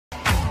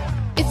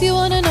If you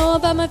want to know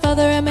about my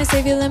Father and my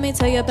Savior, let me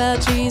tell you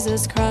about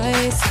Jesus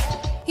Christ.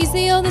 He's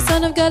the only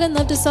Son of God and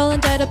loved us all and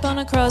died upon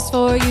a cross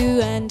for you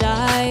and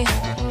I.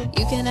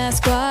 You can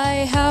ask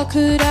why, how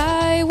could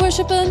I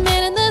worship a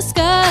man in the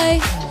sky?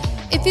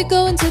 If you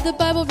go into the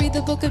Bible, read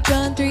the book of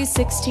John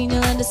 3:16,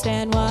 you'll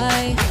understand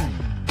why.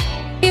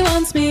 He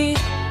wants me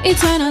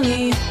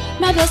eternally.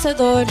 My blessed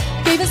Lord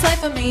gave his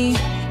life for me.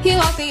 He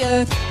walked the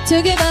earth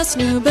to give us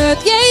new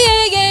birth. Yeah,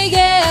 yeah, yeah,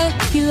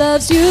 yeah. He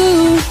loves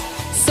you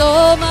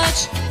so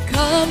much.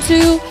 Come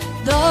to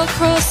the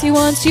cross. He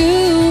wants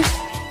you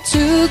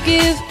to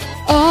give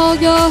all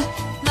your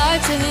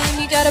life to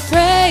him. You gotta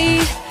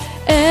pray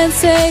and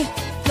say,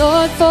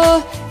 Lord,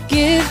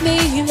 forgive me.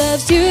 He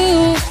loves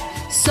you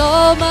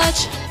so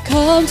much.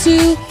 Come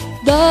to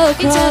the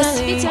cross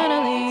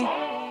eternally.